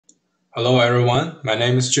Hello everyone, my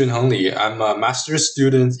name is Junheng Li. I'm a master's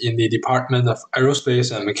student in the Department of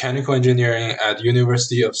Aerospace and Mechanical Engineering at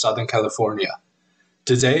University of Southern California.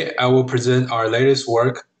 Today, I will present our latest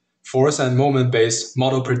work, Force and Moment-Based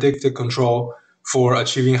Model Predictive Control for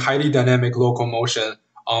achieving highly dynamic locomotion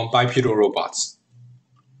on bipedal robots.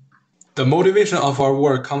 The motivation of our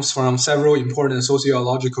work comes from several important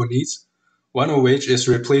sociological needs, one of which is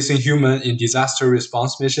replacing human in disaster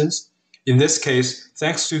response missions. In this case,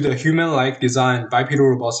 thanks to the human-like design bipedal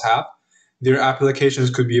robots have, their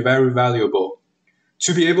applications could be very valuable.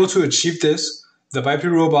 To be able to achieve this, the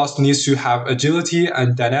bipedal robots need to have agility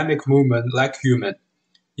and dynamic movement like human,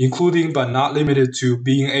 including but not limited to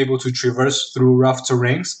being able to traverse through rough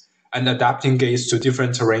terrains and adapting gaits to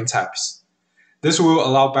different terrain types. This will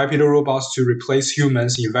allow bipedal robots to replace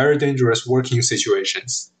humans in very dangerous working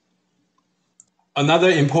situations. Another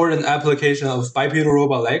important application of bipedal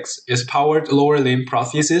robot legs is powered lower limb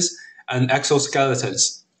prosthesis and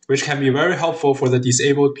exoskeletons, which can be very helpful for the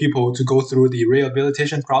disabled people to go through the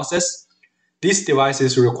rehabilitation process. These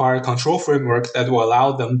devices require a control framework that will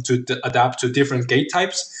allow them to adapt to different gait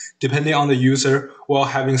types depending on the user while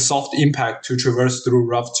having soft impact to traverse through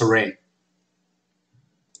rough terrain.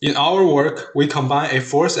 In our work, we combine a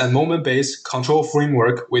force and moment-based control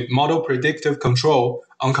framework with model predictive control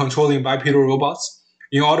on controlling bipedal robots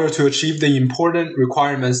in order to achieve the important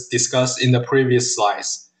requirements discussed in the previous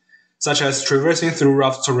slides, such as traversing through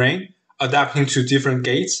rough terrain, adapting to different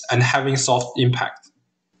gaits, and having soft impact.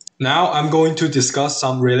 Now I'm going to discuss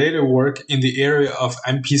some related work in the area of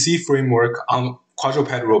MPC framework on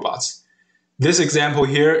quadruped robots. This example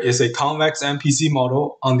here is a convex MPC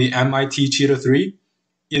model on the MIT Cheetah 3.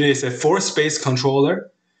 It is a force-based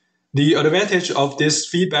controller. The advantage of this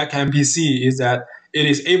feedback MPC is that it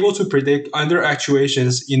is able to predict under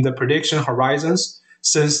actuations in the prediction horizons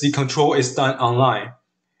since the control is done online.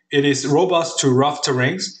 It is robust to rough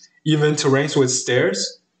terrains, even terrains with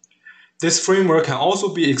stairs. This framework can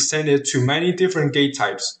also be extended to many different gait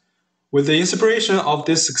types. With the inspiration of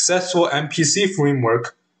this successful MPC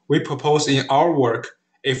framework, we propose in our work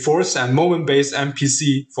a force and moment-based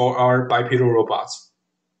MPC for our bipedal robots.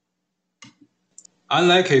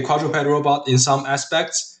 Unlike a quadruped robot in some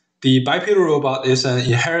aspects, the bipedal robot is an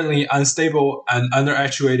inherently unstable and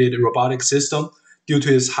underactuated robotic system due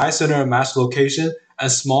to its high center of mass location and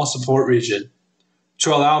small support region.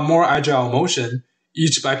 To allow more agile motion,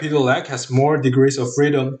 each bipedal leg has more degrees of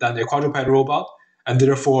freedom than a quadruped robot and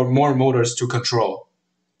therefore more motors to control.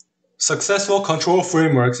 Successful control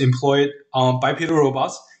frameworks employed on bipedal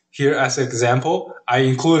robots. Here as an example, I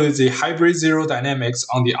included the hybrid zero dynamics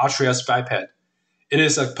on the Atreus biped. It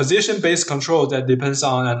is a position-based control that depends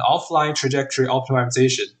on an offline trajectory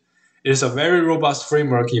optimization. It is a very robust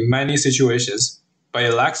framework in many situations, but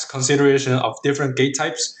it lacks consideration of different gait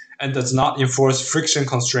types and does not enforce friction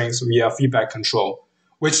constraints via feedback control,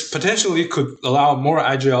 which potentially could allow more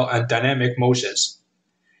agile and dynamic motions.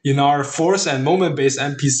 In our force and moment-based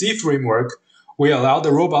MPC framework, we allow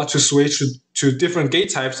the robot to switch to different gait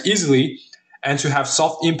types easily and to have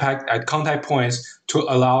soft impact at contact points to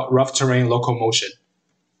allow rough terrain locomotion.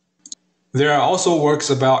 There are also works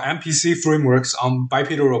about MPC frameworks on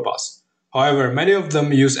bipedal robots. However, many of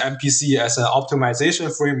them use MPC as an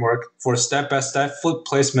optimization framework for step-by-step foot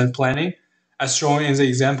placement planning, as shown in the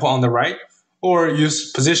example on the right, or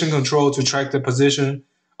use position control to track the position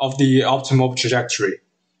of the optimal trajectory.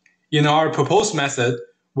 In our proposed method,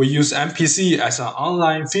 we use MPC as an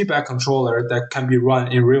online feedback controller that can be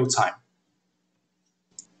run in real time.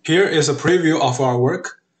 Here is a preview of our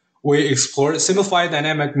work. We explored simplified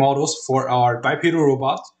dynamic models for our bipedal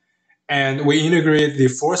robot, and we integrated the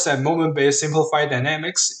force and moment-based simplified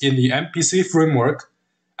dynamics in the MPC framework,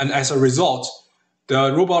 and as a result,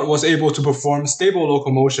 the robot was able to perform stable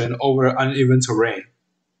locomotion over uneven terrain.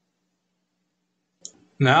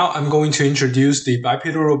 Now I'm going to introduce the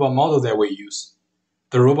bipedal robot model that we use.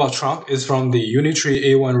 The robot trunk is from the Unitree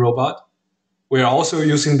A1 robot. We are also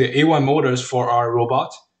using the A1 motors for our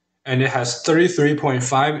robot, and it has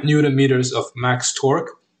 33.5 Newton meters of max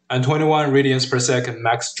torque and 21 radians per second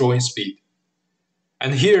max joint speed.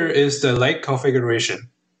 And here is the leg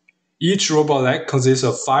configuration. Each robot leg consists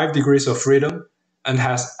of 5 degrees of freedom and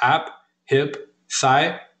has ab, hip,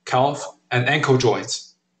 thigh, calf, and ankle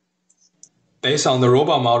joints. Based on the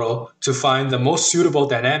robot model, to find the most suitable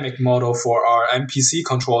dynamic model for our MPC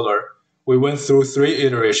controller, we went through 3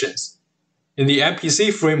 iterations. In the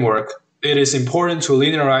MPC framework, it is important to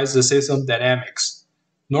linearize the system dynamics.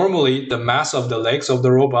 Normally, the mass of the legs of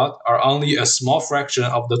the robot are only a small fraction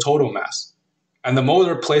of the total mass, and the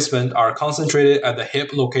motor placement are concentrated at the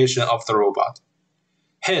hip location of the robot.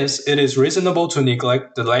 Hence, it is reasonable to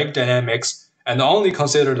neglect the leg dynamics and only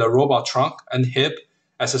consider the robot trunk and hip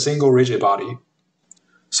as a single rigid body.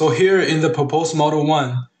 So here in the proposed Model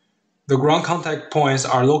 1, the ground contact points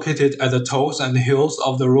are located at the toes and heels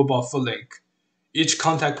of the robot foot link. Each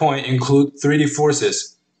contact point includes 3D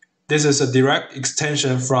forces. This is a direct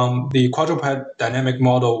extension from the quadruped dynamic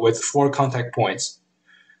model with 4 contact points.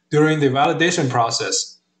 During the validation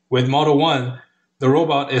process, with Model 1, the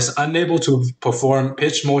robot is unable to perform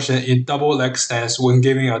pitch motion in double leg stance when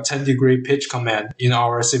giving a 10-degree pitch command in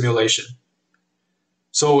our simulation.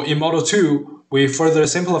 So in Model 2, we further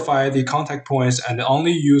simplify the contact points and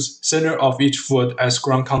only use center of each foot as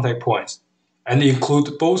ground contact points, and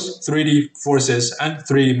include both 3D forces and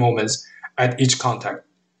 3D moments at each contact.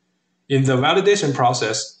 In the validation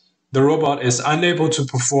process, the robot is unable to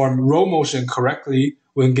perform roll motion correctly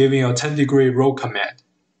when giving a 10-degree roll command.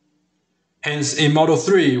 Hence, in Model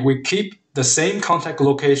 3, we keep the same contact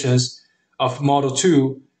locations of Model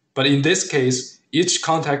 2, but in this case, each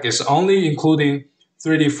contact is only including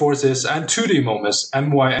 3D forces and 2D moments,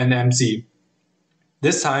 My and Mz.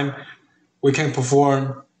 This time, we can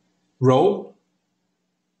perform roll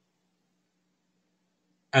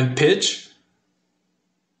and pitch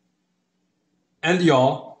and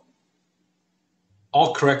yaw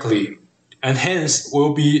all correctly, and hence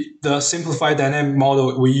will be the simplified dynamic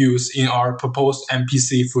model we use in our proposed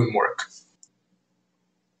MPC framework.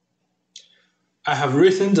 I have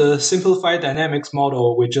written the simplified dynamics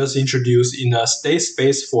model we just introduced in a state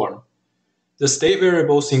space form. The state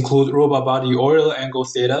variables include robot body Euler angle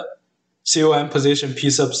theta, COM position P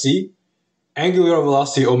sub c, angular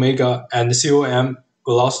velocity omega, and COM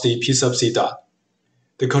velocity P sub c dot.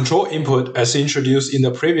 The control input, as introduced in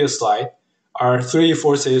the previous slide, are 3D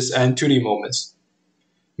forces and 2D moments.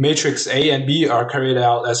 Matrix A and B are carried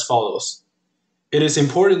out as follows. It is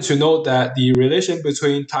important to note that the relation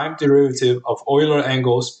between time derivative of Euler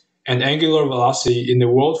angles and angular velocity in the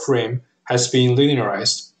world frame has been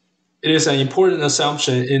linearized. It is an important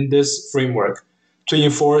assumption in this framework to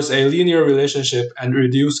enforce a linear relationship and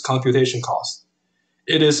reduce computation costs.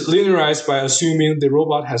 It is linearized by assuming the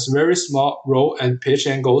robot has very small roll and pitch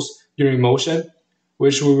angles during motion,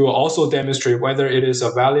 which we will also demonstrate whether it is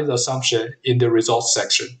a valid assumption in the results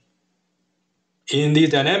section. In the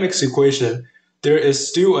dynamics equation, there is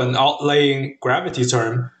still an outlying gravity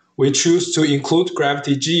term. We choose to include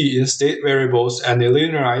gravity g in state variables and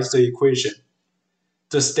linearize the equation.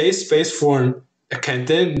 The state space form can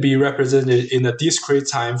then be represented in a discrete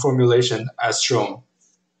time formulation as shown.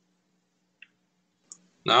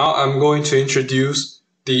 Now I'm going to introduce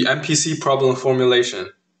the MPC problem formulation.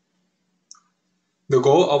 The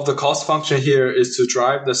goal of the cost function here is to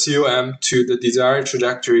drive the COM to the desired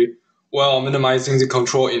trajectory while minimizing the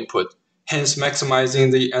control input, hence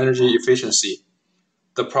maximizing the energy efficiency.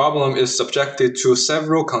 The problem is subjected to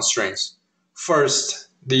several constraints. First,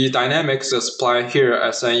 the dynamics is applied here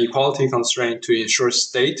as an equality constraint to ensure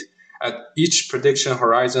state at each prediction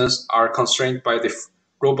horizons are constrained by the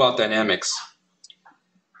robot dynamics.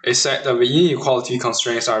 A set of inequality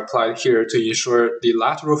constraints are applied here to ensure the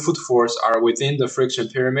lateral foot force are within the friction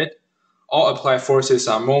pyramid, all applied forces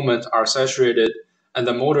on moment are saturated, and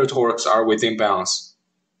the motor torques are within bounds.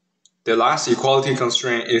 The last equality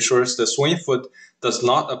constraint ensures the swing foot does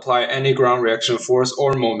not apply any ground reaction force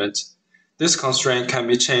or moment. This constraint can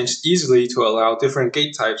be changed easily to allow different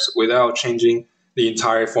gate types without changing the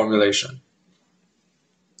entire formulation.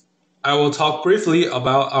 I will talk briefly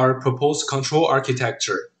about our proposed control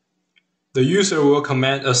architecture. The user will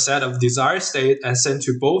command a set of desired state and send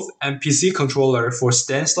to both MPC controller for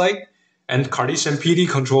stance leg and Cartesian PD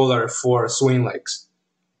controller for swing legs.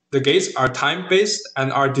 The gates are time-based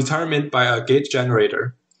and are determined by a gate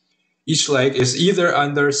generator. Each leg is either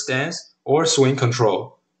under stance or swing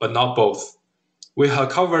control, but not both. We have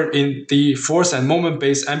covered in the force and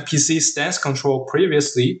moment-based MPC stance control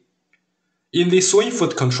previously. In the swing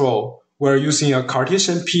foot control, we're using a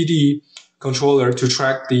Cartesian PD controller to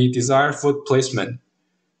track the desired foot placement.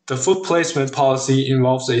 The foot placement policy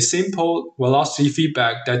involves a simple velocity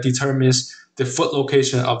feedback that determines the foot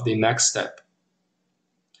location of the next step.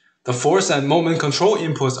 The force and moment control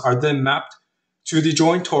inputs are then mapped to the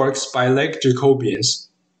joint torques by leg Jacobians.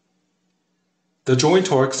 The joint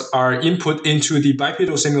torques are input into the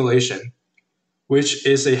bipedal simulation, which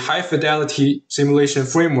is a high-fidelity simulation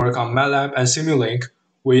framework on MATLAB and Simulink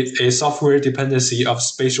with a software dependency of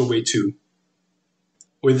spatial weight 2.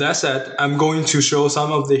 With that said, I'm going to show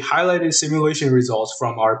some of the highlighted simulation results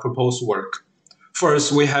from our proposed work.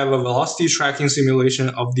 First, we have a velocity tracking simulation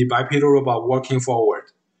of the bipedal robot walking forward.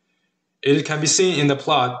 It can be seen in the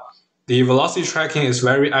plot. The velocity tracking is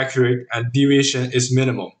very accurate and deviation is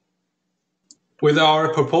minimal. With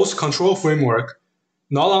our proposed control framework,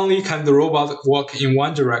 not only can the robot walk in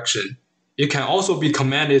one direction, it can also be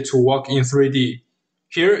commanded to walk in 3D.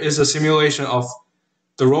 Here is a simulation of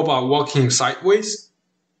the robot walking sideways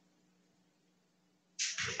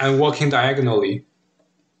and walking diagonally.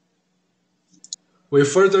 We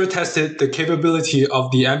further tested the capability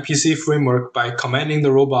of the MPC framework by commanding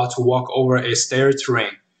the robot to walk over a stair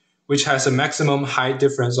terrain, which has a maximum height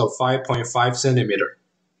difference of 5.5 centimeters.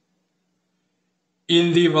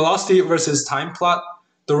 In the velocity versus time plot,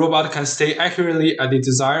 the robot can stay accurately at the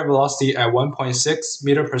desired velocity at 1.6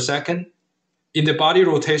 meters per second. In the body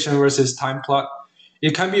rotation versus time plot,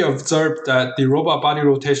 it can be observed that the robot body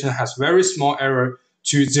rotation has very small error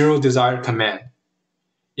to zero desired command.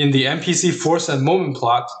 In the MPC force and moment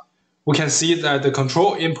plot, we can see that the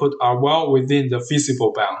control input are well within the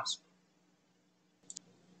feasible bounds.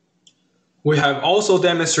 We have also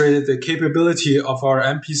demonstrated the capability of our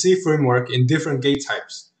MPC framework in different gate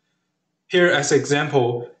types. Here as an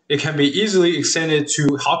example, it can be easily extended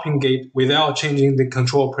to hopping gate without changing the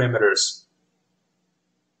control parameters.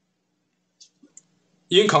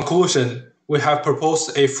 In conclusion, we have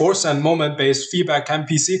proposed a force and moment-based feedback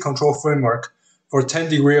MPC control framework for 10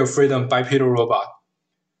 degrees of freedom bipedal robot.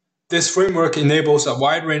 This framework enables a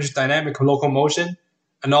wide range dynamic locomotion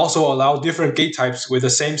and also allow different gate types with the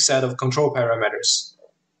same set of control parameters.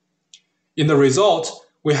 In the result,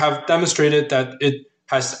 we have demonstrated that it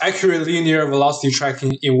has accurate linear velocity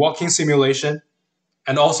tracking in walking simulation,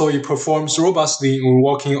 and also it performs robustly when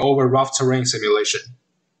walking over rough terrain simulation.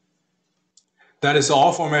 That is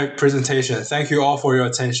all for my presentation. Thank you all for your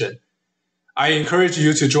attention. I encourage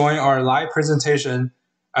you to join our live presentation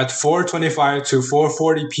at 4:25 to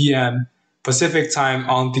 4:40 p.m. Pacific time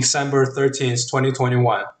on December 13th,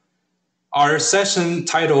 2021. Our session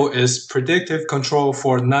title is Predictive Control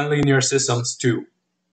for Nonlinear Systems 2.